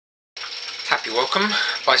Happy welcome,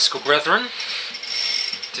 bicycle brethren.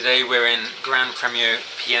 Today we're in Gran Premio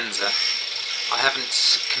Pienza. I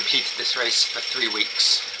haven't completed this race for 3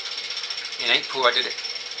 weeks. In April I did it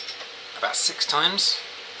about 6 times.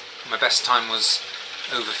 My best time was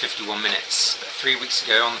over 51 minutes. But 3 weeks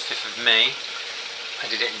ago, on the 5th of May, I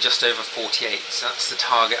did it in just over 48, so that's the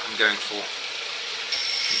target I'm going for.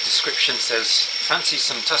 The description says, fancy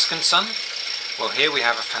some Tuscan sun? Well, here we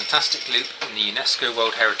have a fantastic loop in the UNESCO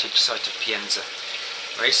World Heritage Site of Pienza.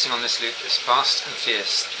 Racing on this loop is fast and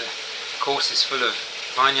fierce. The course is full of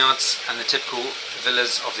vineyards and the typical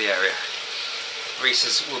villas of the area.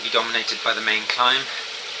 Races will be dominated by the main climb.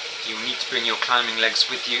 You will need to bring your climbing legs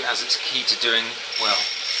with you, as it's key to doing well.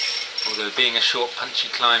 Although being a short punchy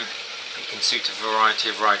climb, it can suit a variety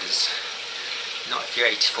of riders. Not if you're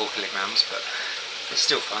 84 kilograms, but it's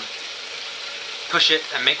still fun. Push it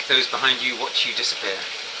and make those behind you watch you disappear.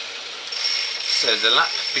 So the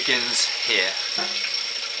lap begins here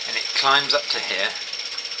and it climbs up to here,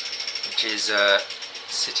 which is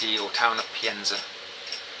city or town of Pienza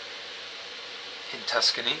in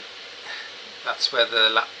Tuscany. That's where the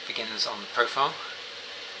lap begins on the profile.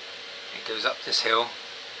 It goes up this hill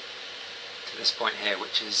to this point here,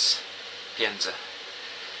 which is Pienza,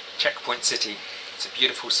 checkpoint city. It's a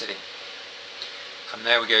beautiful city. From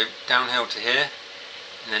there we go downhill to here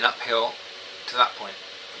and then uphill to that point,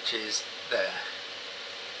 which is there,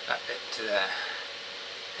 that bit to there,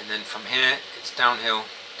 and then from here it's downhill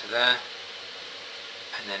to there,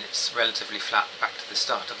 and then it's relatively flat back to the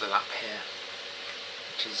start of the lap here,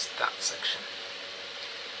 which is that section.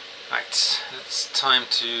 Right, it's time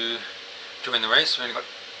to join the race. We've only got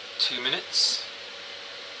 2 minutes.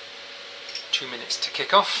 2 minutes to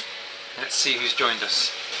kick off. Let's see who's joined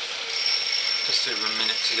us. Just over a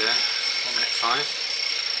minute to go. 1 minute 5.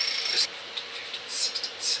 Just 15,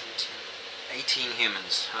 16, 17, 18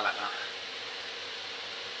 humans. I like that.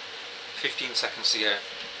 15 seconds to go.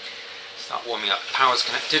 Start warming up. Power's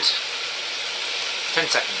connected. 10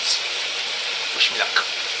 seconds. Wish me luck.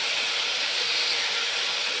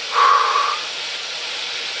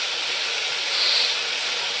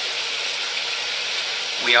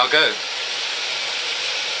 We are go.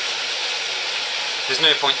 There's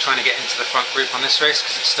no point trying to get into the front group on this race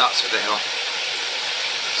because it starts with the hill.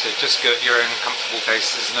 So just go at your own comfortable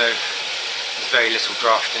pace. There's very little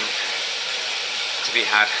drafting to be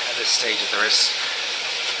had at this stage of the race.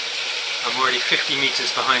 I'm already 50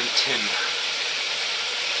 metres behind Tim,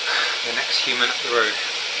 the next human up the road.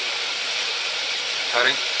 If I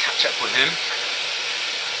don't catch up with him,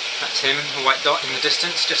 that's him, a white dot in the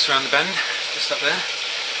distance, just around the bend, just up there.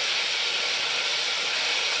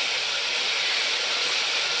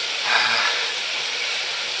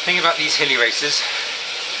 The thing about these hilly races,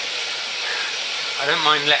 I don't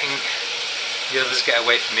mind letting the others get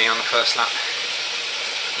away from me on the first lap.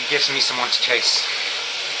 It gives me someone to chase.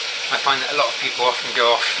 I find that a lot of people often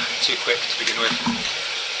go off too quick to begin with.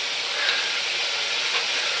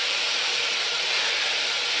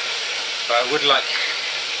 But I would like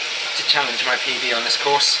to challenge my PB on this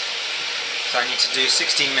course, so I need to do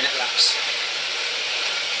 16-minute laps.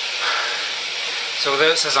 So although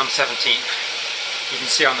it says I'm 17th, you can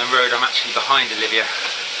see on the road I'm actually behind Olivia,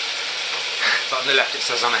 but on the left it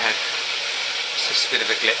says I'm ahead. It's just a bit of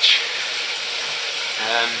a glitch.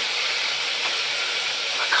 I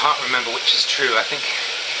can't remember which is true. I think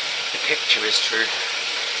the picture is true.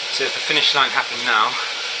 So if the finish line happened now,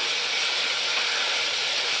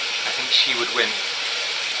 I think she would win.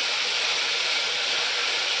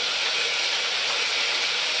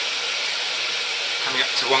 Coming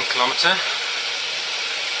up to 1 kilometre,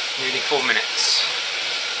 nearly 4 minutes.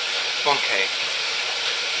 1k.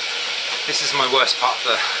 This is my worst part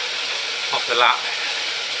of the lap,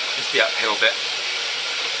 is the uphill bit.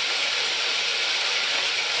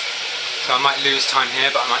 So I might lose time here,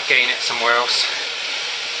 but I might gain it somewhere else.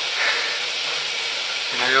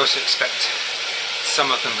 And I also expect some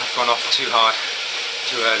of them have gone off too hard,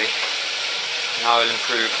 too early, and I will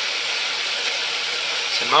improve.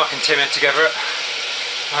 So Mark and Tim are together at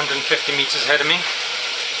 150 metres ahead of me.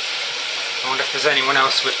 I wonder if there's anyone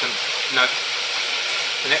else with them. No.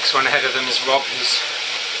 The next one ahead of them is Rob, who's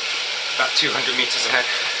about 200 metres ahead.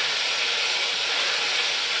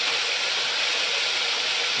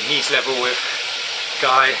 And he's level with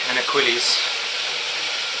Guy and Achilles.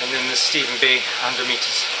 And then there's Stephen B, 100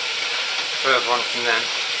 metres further on from them.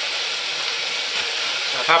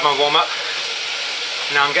 So I've had my warm up.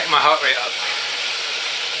 Now I'm getting my heart rate up.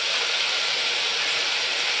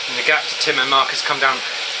 And the gap to Tim and Mark has come down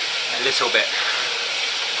a little bit.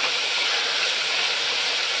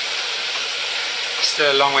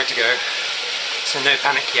 Still a long way to go, so no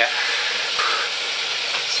panic yet.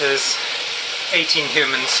 there's 18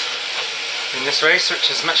 humans in this race, which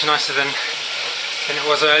is much nicer than it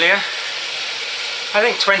was earlier. I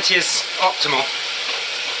think 20 is optimal.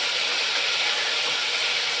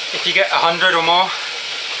 If you get 100 or more,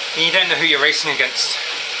 then you don't know who you're racing against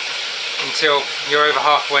until you're over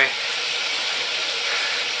halfway.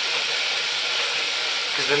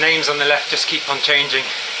 Because the names on the left just keep on changing.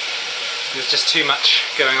 There's just too much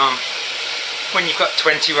going on. When you've got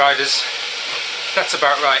 20 riders, that's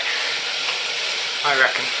about right, I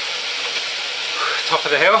reckon. Top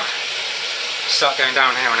of the hill, start going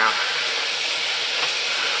downhill now.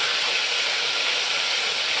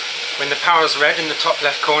 When the power's red in the top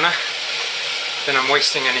left corner, then I'm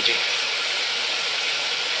wasting energy.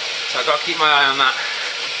 So I've got to keep my eye on that.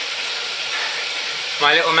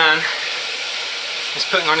 My little man is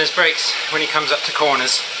putting on his brakes when he comes up to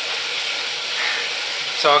corners.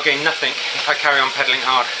 So I'll gain nothing if I carry on pedalling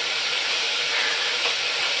hard.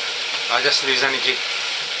 I just lose energy.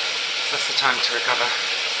 That's the time to recover.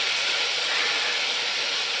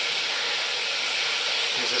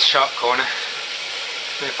 Here's a sharp corner.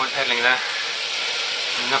 No point pedalling there.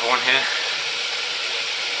 Another one here.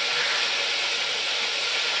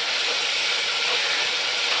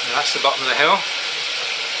 And that's the bottom of the hill.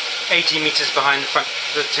 80 metres behind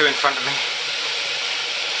the two in front of me.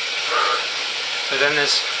 But then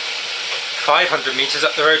there's 500 metres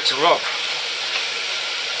up the road to Rob.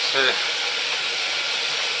 So,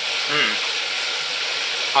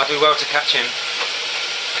 I'll do well to catch him.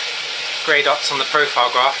 Grey dots on the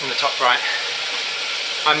profile graph in the top right.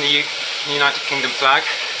 I'm the United Kingdom flag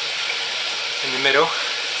in the middle.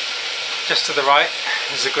 Just to the right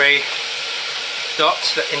is a grey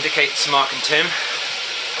dot that indicates Mark and Tim.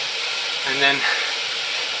 And then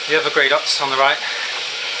the other grey dots on the right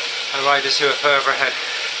are riders who are further ahead.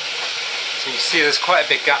 So you see there's quite a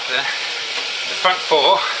big gap there. The front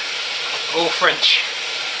four are all French,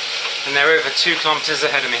 and they're over 2 kilometres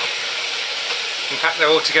ahead of me. In fact, they're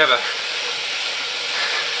all together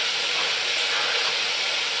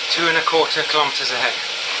 2¼ kilometres ahead.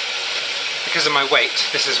 Because of my weight,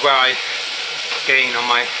 this is where I gain on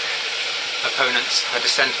my opponents. I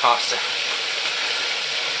descend faster.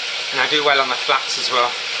 And I do well on the flats as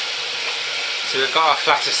well. So we've got our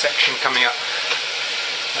flattest section coming up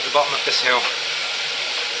at the bottom of this hill.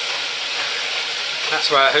 That's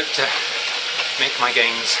where I hope to make my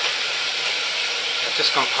gains. I've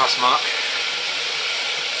just gone past Mark.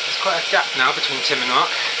 There's quite a gap now between Tim and Mark.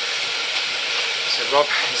 So Rob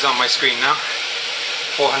is on my screen now,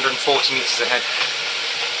 440 metres ahead.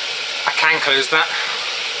 I can close that.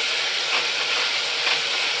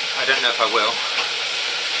 I don't know if I will.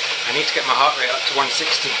 I need to get my heart rate up to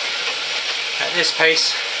 160. At this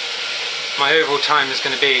pace, my overall time is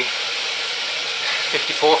going to be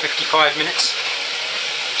 54-55 minutes,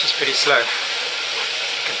 which is pretty slow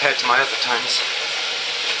compared to my other times.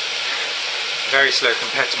 Very slow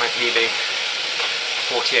compared to my PB,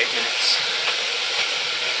 48 minutes.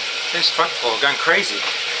 Those front four are going crazy.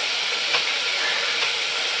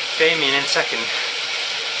 Damien in second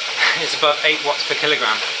is above 8 watts per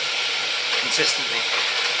kilogram consistently,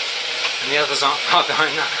 and the others aren't far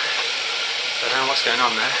behind that. So I don't know what's going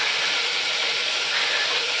on there.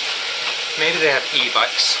 Maybe they have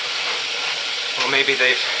e-bikes, or maybe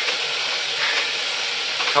they've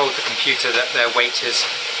told the computer that their weight is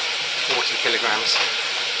 40 kilograms.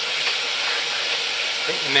 I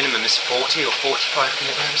think the minimum is 40 or 45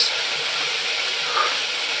 kilograms.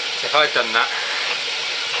 So if I'd done that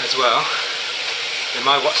as well, then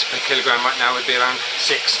my watts per kilogram right now would be around 6,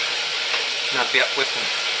 and I'd be up with them.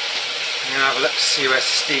 I'm going to have a look to see where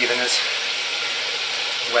Stephen is.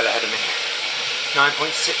 Well ahead of me.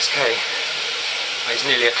 9.6k. Oh, he's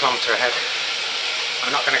nearly a kilometre ahead.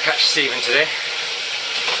 I'm not going to catch Stephen today.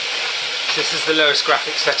 This is the lowest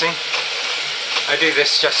graphics setting. I do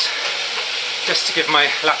this just to give my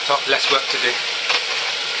laptop less work to do.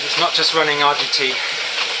 It's not just running RGT,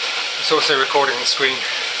 it's also recording the screen.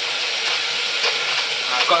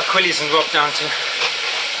 I've got Achilles and Rob down to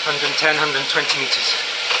 110, 120 metres.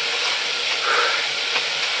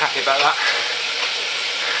 Happy about that.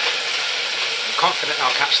 I'm confident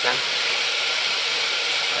I'll catch them.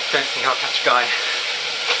 I don't think I'll catch Guy.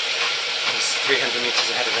 He's 300 metres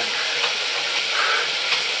ahead of them.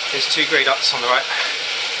 There's 2 grey dots on the right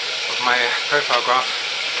of my profile graph.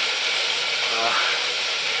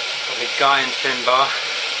 Probably Guy and Finbar.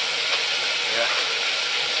 Yeah,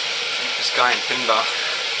 I think there's Guy and Finbar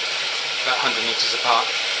about 100 metres apart.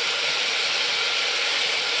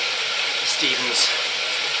 Stephen's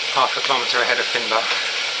half a kilometre ahead of Finbar.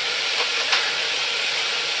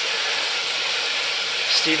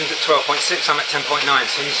 Stephen's at 12.6, I'm at 10.9,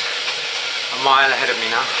 so he's a mile ahead of me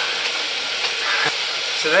now.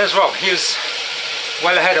 So there's Rob. He was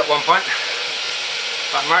well ahead at one point,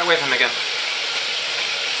 but I'm right with him again.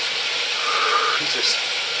 Jesus.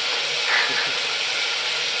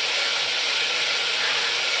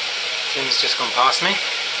 Tim's just gone past me.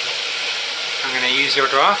 I'm going to use your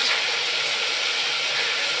draft.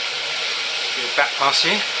 Go back past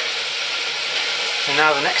you. And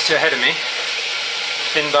now the next two ahead of me,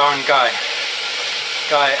 Finbar and Guy.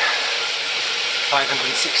 Guy at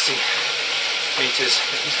 560 meters,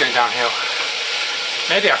 but he's going downhill.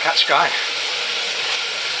 Maybe I'll catch Guy.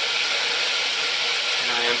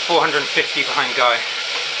 And I am 450 behind Guy,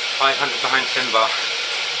 500 behind Finbar.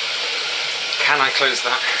 Can I close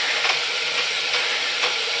that?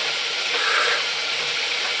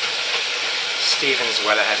 Stephen's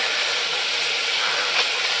well ahead.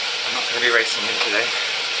 I'm not going to be racing him today,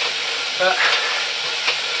 but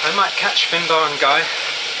I might catch Finbar and Guy.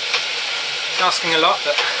 It's asking a lot,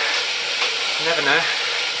 but you never know.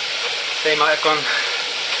 They might have gone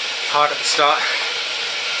hard at the start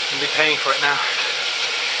and be paying for it now.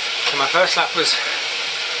 So my first lap was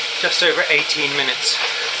just over 18 minutes.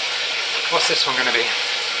 What's this one going to be?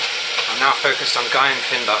 I'm now focused on Guy and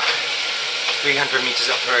Finbar. 300 meters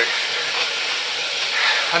up the road.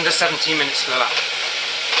 Under 17 minutes for the lap.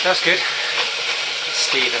 That's good.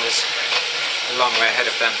 Stephen is a long way ahead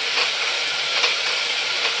of them.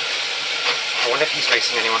 I wonder if he's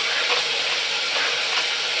racing anyone.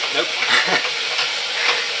 Nope.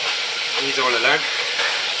 He's all alone.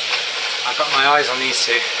 I've got my eyes on these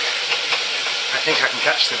two. I think I can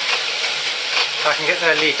catch them. If I can get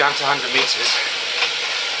their lead down to 100 meters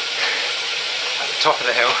at the top of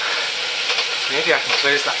the hill, maybe I can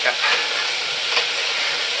close that gap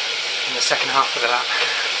in the second half of the lap,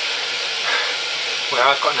 where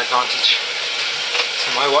I've got an advantage.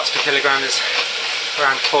 So my watts per kilogram is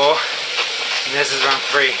around 4 and theirs is around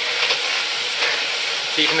 3.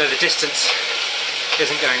 So even though the distance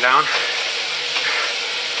isn't going down,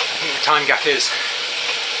 I think the time gap is.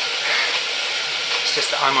 It's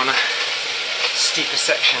just that I'm on a steeper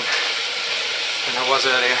section than I was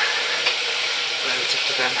earlier relative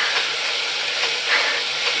to them.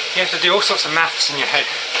 You have to do all sorts of maths in your head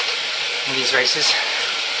in these races.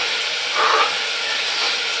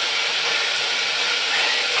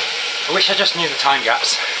 I wish I just knew the time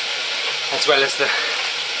gaps as well as the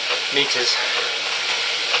meters.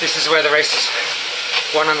 This is where the race is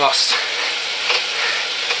won and lost.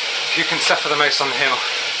 Who can suffer the most on the hill?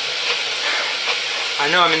 I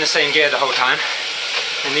know I'm in the same gear the whole time,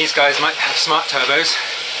 and these guys might have smart turbos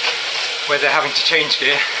where they're having to change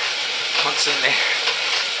gear constantly.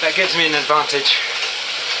 That gives me an advantage.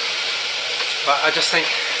 But I just think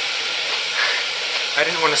I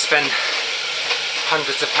didn't want to spend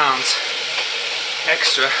hundreds of pounds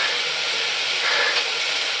extra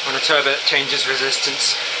on a turbo that changes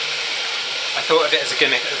resistance. I thought of it as a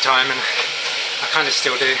gimmick at the time, and I kind of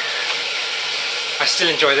still do. I still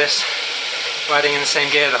enjoy this, riding in the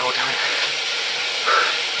same gear the whole time.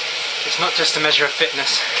 It's not just a measure of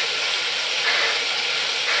fitness.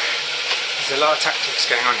 There's a lot of tactics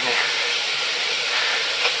going on here.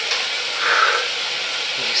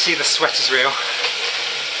 You can see the sweat is real,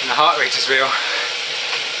 and the heart rate is real.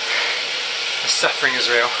 The suffering is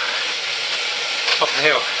real. Top of the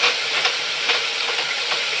hill.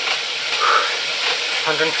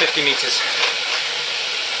 150 meters.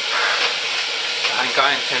 Behind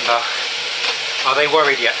Guy and Finbar. Are they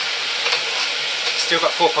worried yet? Still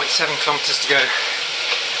got 4.7 kilometers to go,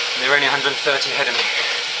 and they're only 130 ahead of me.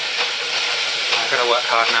 I've got to work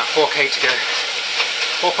hard now. 4k to go.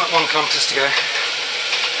 4.1 kilometers to go.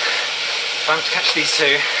 If I'm to catch these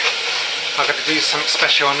two, I've got to do something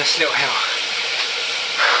special on this little hill.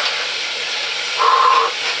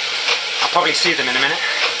 I'll probably see them in a minute,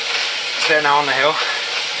 because they're now on the hill.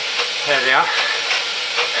 There they are.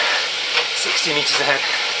 60 meters ahead,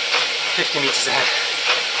 50 meters ahead,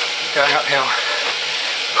 going uphill.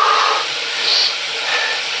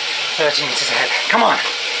 30 meters ahead. Come on!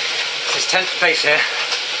 This is 10th place here.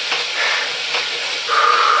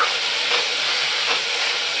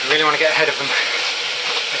 I really want to get ahead of them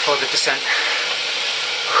before the descent.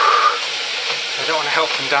 I don't want to help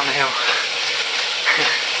them down the hill.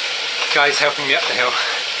 Guy's helping me up the hill.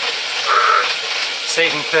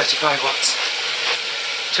 Saving 35 watts.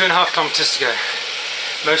 2.5 kilometers to go.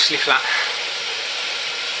 Mostly flat.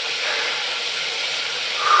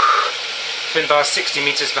 Finbar's 60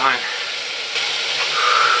 meters behind.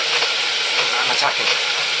 I'm attacking.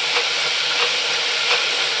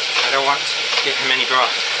 I don't want to give him any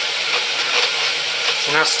draft.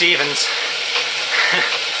 So now Stephen's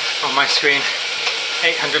my screen,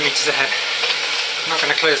 800 metres ahead. I'm not going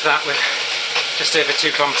to close that with just over 2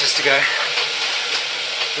 kilometres to go.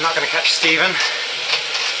 I'm not going to catch Stephen,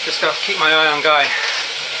 just got to keep my eye on Guy.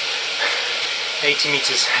 80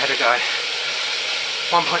 metres ahead of Guy.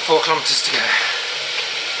 1.4 kilometres to go.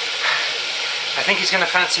 I think he's going to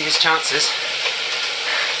fancy his chances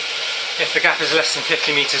if the gap is less than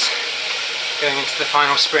 50 metres going into the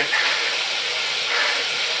final sprint.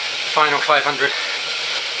 Final 500.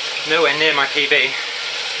 Nowhere near my PB.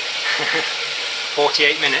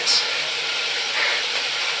 48 minutes.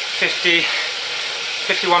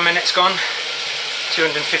 51 minutes gone.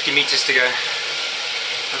 250 metres to go.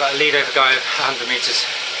 I've got a lead over Guy of 100 metres.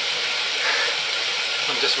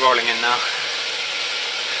 I'm just rolling in now.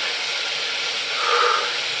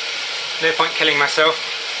 No point killing myself.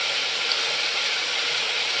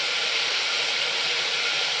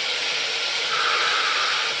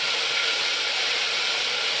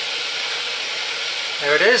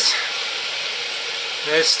 There it is.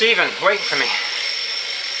 There's Stephen waiting for me.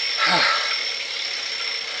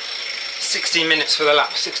 16 minutes for the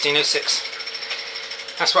lap, 16:06.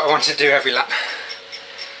 That's what I want to do every lap.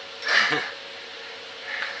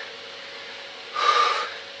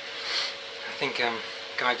 I think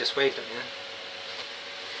Guy just waved at me then.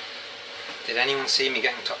 Did anyone see me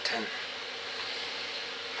getting top 10?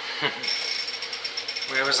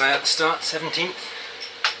 Where was I at the start? 17th?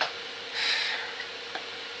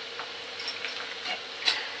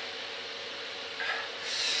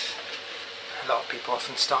 A lot of people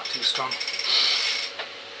often start too strong.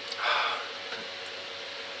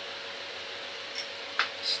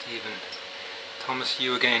 Stephen, Thomas,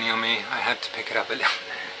 you were gaining on me. I had to pick it up a little.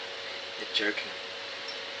 You're joking.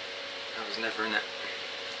 I was never in it.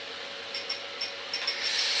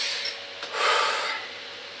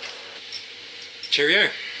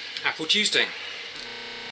 Cheerio. Apple Tuesday.